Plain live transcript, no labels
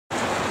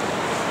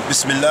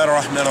Bismillah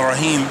ar-Rahman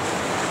ar-Rahim.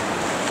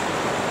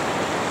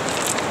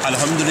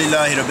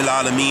 Alhamdulillahi Rabbil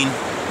Alameen.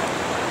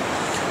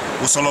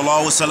 Wa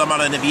sallallahu wa sallam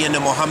ala nabiyyina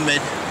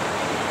Muhammad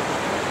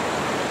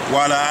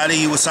wa ala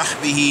alihi wa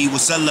sahbihi wa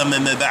sallam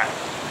amma ba'd.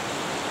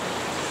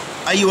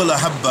 Ayyuhal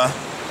ahabba,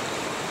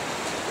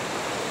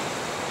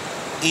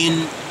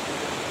 in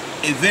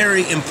a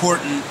very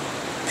important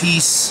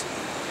piece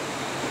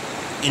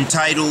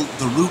entitled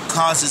The Root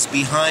Causes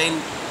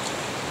Behind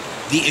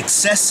the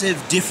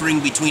Excessive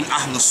Differing Between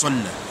Ahl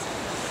Sunnah.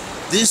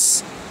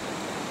 This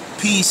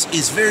piece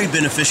is very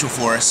beneficial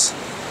for us,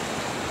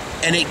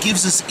 and it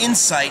gives us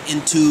insight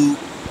into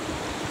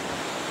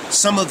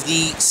some of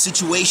the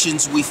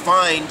situations we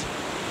find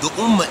the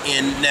Ummah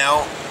in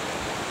now,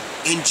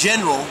 in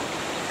general,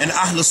 and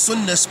Ahl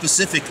Sunnah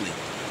specifically,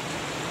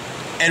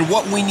 and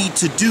what we need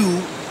to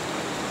do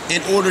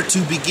in order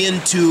to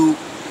begin to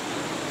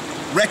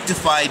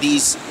rectify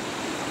these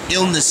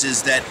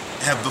illnesses that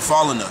have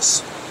befallen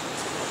us.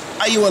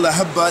 Ayyuhal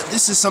ahabba,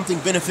 this is something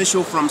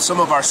beneficial from some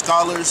of our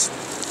scholars.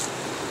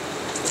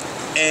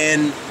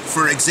 And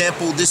for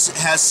example, this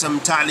has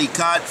some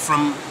ta'liqat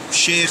from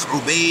Shaykh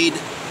Ubayd,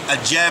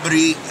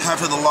 Al-Jabery,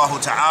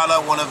 Hafidhullah Ta'ala,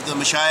 one of the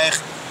Shaykh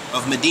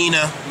of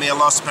Medina. May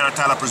Allah subhanahu wa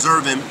ta'ala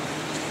preserve him.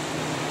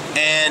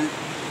 And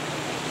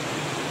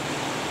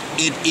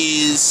it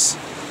is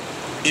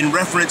in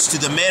reference to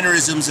the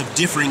mannerisms of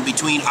differing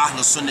between Ahl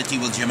Sunnati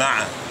wal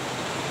Jama'ah.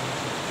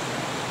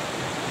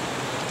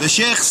 The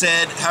Shaykh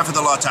said,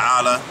 Hafidhullah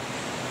Ta'ala,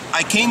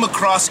 I came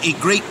across a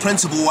great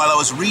principle while I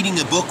was reading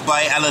a book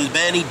by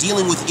Al-Albani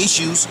dealing with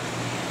issues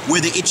where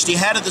the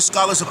ijtihad of the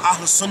scholars of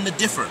Ahl Sunnah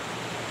differ.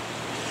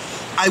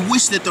 I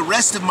wish that the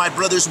rest of my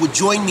brothers would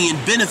join me in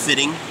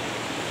benefiting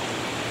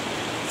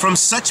from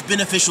such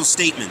beneficial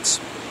statements,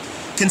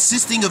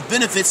 consisting of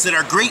benefits that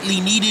are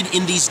greatly needed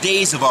in these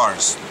days of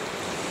ours,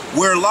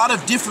 where a lot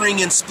of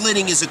differing and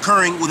splitting is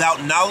occurring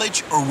without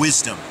knowledge or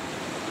wisdom.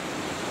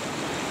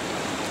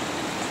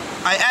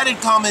 I added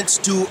comments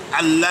to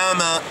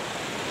Allama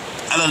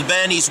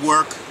Al-Albani's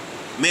work,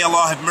 may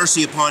Allah have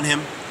mercy upon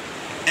him,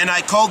 and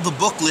I called the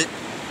booklet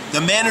The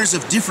Manners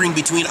of Differing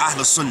Between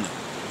Ahl Sunnah,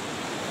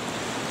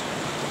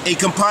 a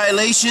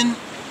compilation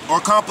or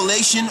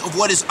compilation of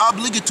what is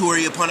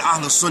obligatory upon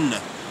Ahl Sunnah,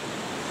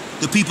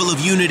 the people of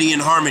unity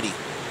and harmony,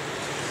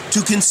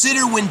 to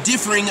consider when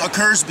differing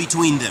occurs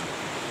between them.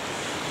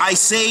 I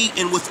say,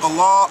 and with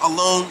Allah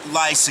alone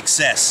lies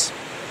success.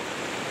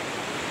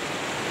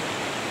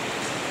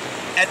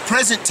 At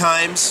present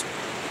times,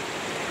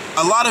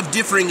 a lot of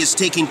differing is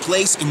taking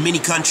place in many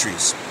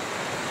countries,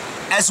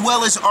 as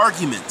well as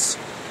arguments,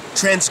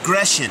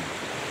 transgression,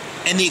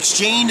 and the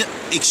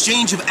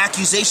exchange of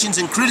accusations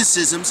and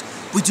criticisms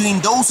between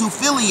those who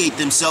affiliate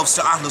themselves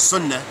to Ahl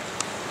Sunnah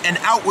and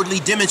outwardly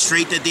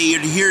demonstrate that they are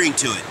adhering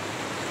to it.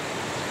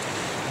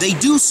 They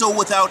do so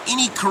without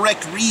any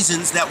correct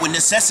reasons that would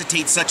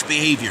necessitate such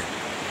behavior.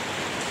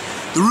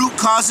 The root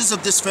causes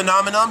of this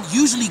phenomenon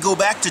usually go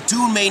back to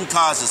two main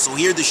causes. So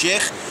here the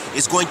Sheikh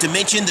is going to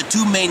mention the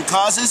two main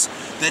causes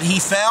that he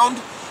found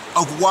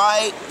of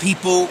why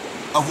people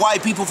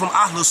from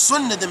Ahl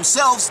Sunnah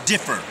themselves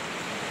differ.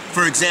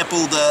 For example,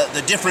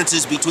 the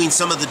differences between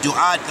some of the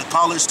du'at, the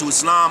callers to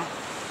Islam,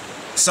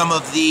 some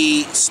of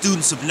the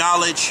students of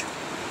knowledge,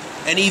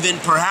 and even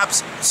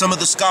perhaps some of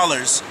the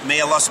scholars. May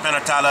Allah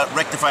subhanahu wa ta'ala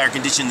rectify our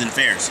conditions and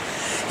affairs.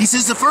 He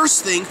says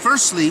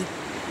firstly,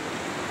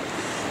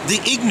 the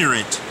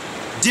ignorant,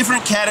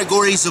 different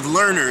categories of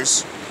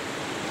learners,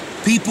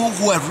 people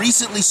who have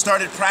recently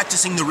started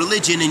practicing the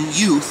religion in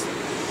youth,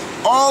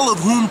 all of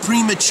whom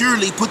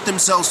prematurely put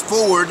themselves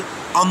forward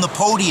on the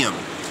podium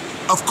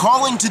of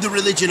calling to the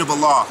religion of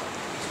Allah,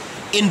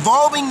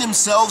 involving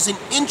themselves in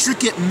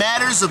intricate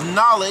matters of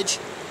knowledge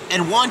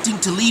and wanting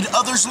to lead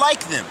others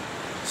like them.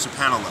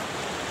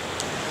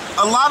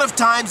 SubhanAllah. A lot of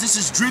times this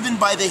is driven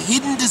by the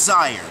hidden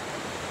desire.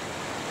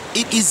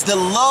 It is the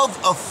love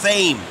of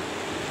fame,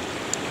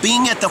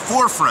 being at the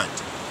forefront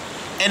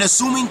and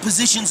assuming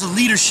positions of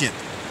leadership,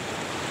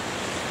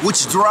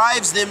 which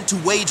drives them to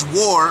wage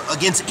war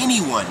against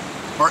anyone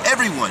or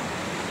everyone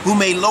who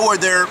may lower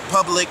their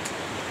public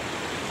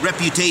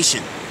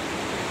reputation,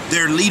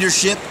 their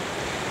leadership,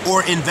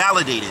 or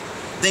invalidate it.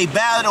 They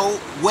battle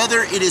whether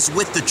it is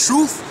with the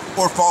truth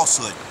or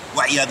falsehood.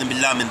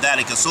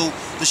 So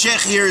the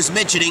Shaykh here is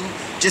mentioning,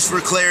 just for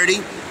clarity,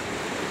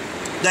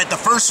 that the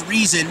first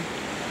reason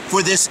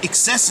for this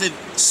excessive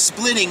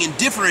splitting and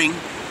differing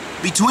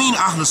between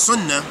Ahl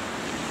Sunnah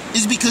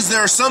is because there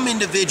are some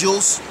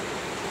individuals,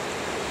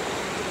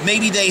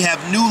 maybe they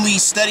have newly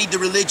studied the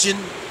religion,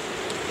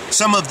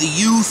 some of the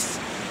youth,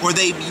 or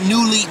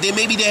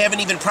maybe they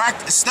haven't even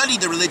studied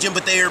the religion,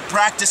 but they are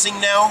practicing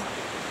now,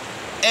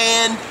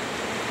 and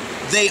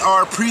they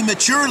are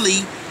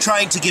prematurely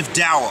trying to give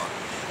da'wah.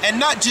 And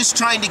not just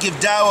trying to give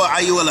da'wah,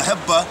 ayyuhal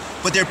ahabba,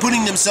 but they're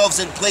putting themselves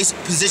in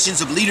positions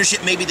of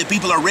leadership. Maybe the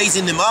people are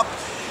raising them up,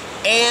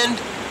 and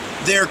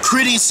they're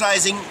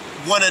criticizing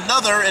one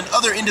another and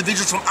other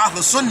individuals from Ahl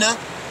Sunnah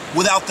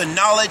without the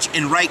knowledge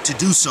and right to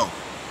do so.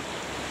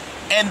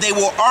 and they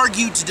will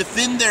argue to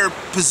defend their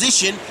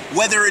position,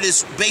 whether it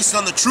is based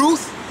on the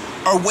truth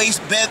or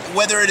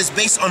whether it is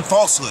based on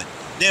falsehood.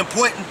 The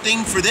important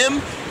thing for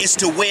them is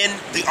to win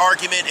the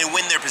argument and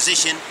win their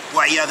position.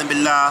 وَعِيَاذًا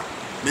بِاللَّهِ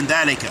مِنْ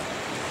ذَلِكَ.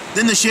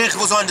 Then the Shaykh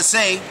goes on to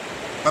say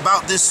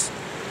about this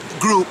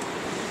group,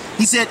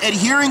 he said,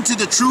 adhering to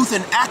the truth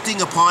and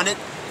acting upon it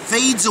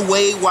fades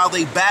away while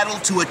they battle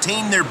to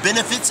attain their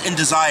benefits and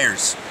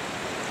desires,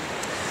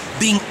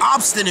 being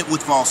obstinate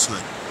with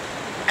falsehood,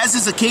 as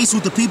is the case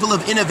with the people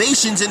of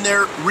innovations in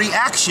their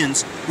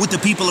reactions with the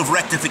people of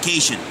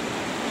rectification.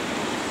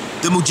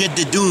 The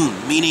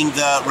mujaddidun, meaning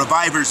the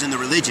revivers in the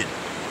religion.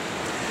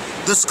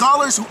 The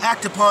scholars who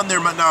act upon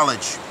their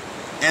knowledge,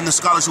 and the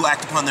scholars who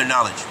act upon their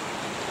knowledge.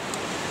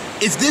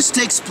 If this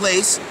takes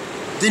place,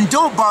 then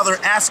don't bother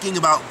asking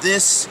about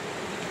this,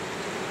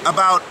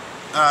 don't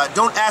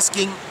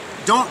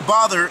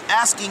bother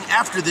asking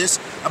after this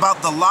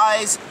about the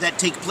lies that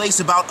take place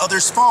about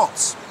others'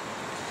 faults,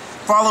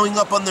 following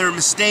up on their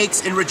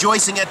mistakes and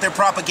rejoicing at their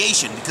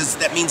propagation, because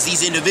that means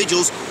these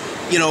individuals,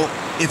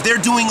 if they're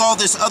doing all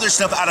this other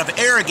stuff out of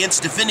arrogance,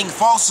 defending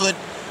falsehood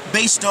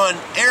based on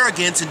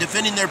arrogance and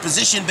defending their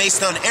position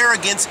based on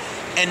arrogance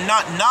and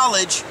not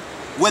knowledge,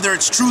 whether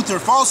it's truth or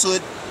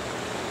falsehood,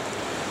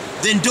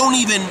 then don't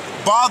even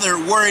bother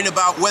worrying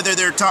about whether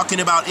they're talking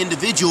about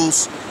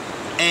individuals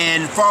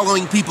and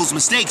following people's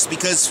mistakes,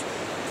 because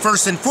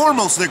first and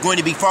foremost, they're going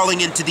to be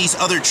falling into these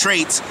other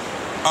traits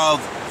of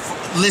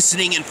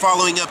listening and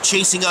following up,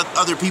 chasing up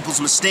other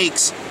people's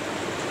mistakes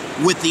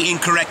with the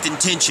incorrect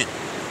intention.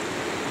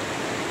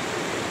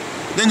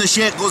 Then the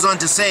Shaykh goes on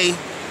to say,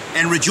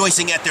 and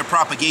rejoicing at their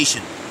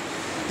propagation.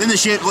 Then the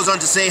Shaykh goes on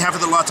to say,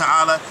 Hafidhullah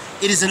Ta'ala,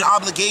 it is an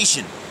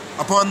obligation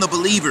upon the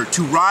believer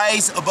to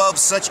rise above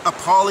such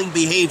appalling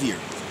behavior,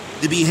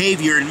 the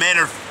behavior and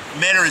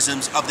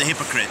mannerisms of the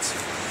hypocrites.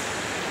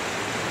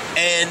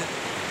 And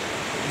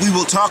we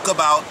will talk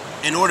about,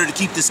 in order to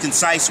keep this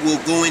concise,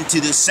 we'll go into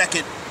the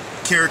second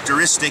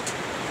characteristic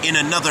in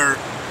another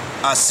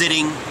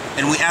sitting,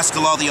 and we ask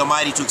Allah the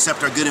Almighty to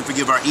accept our good and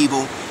forgive our evil.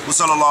 Wa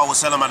sallallahu wa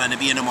sallam ala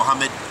nabiyyina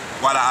Muhammad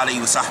wa ala alihi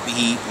wa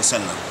sahbihi wa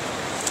sallam.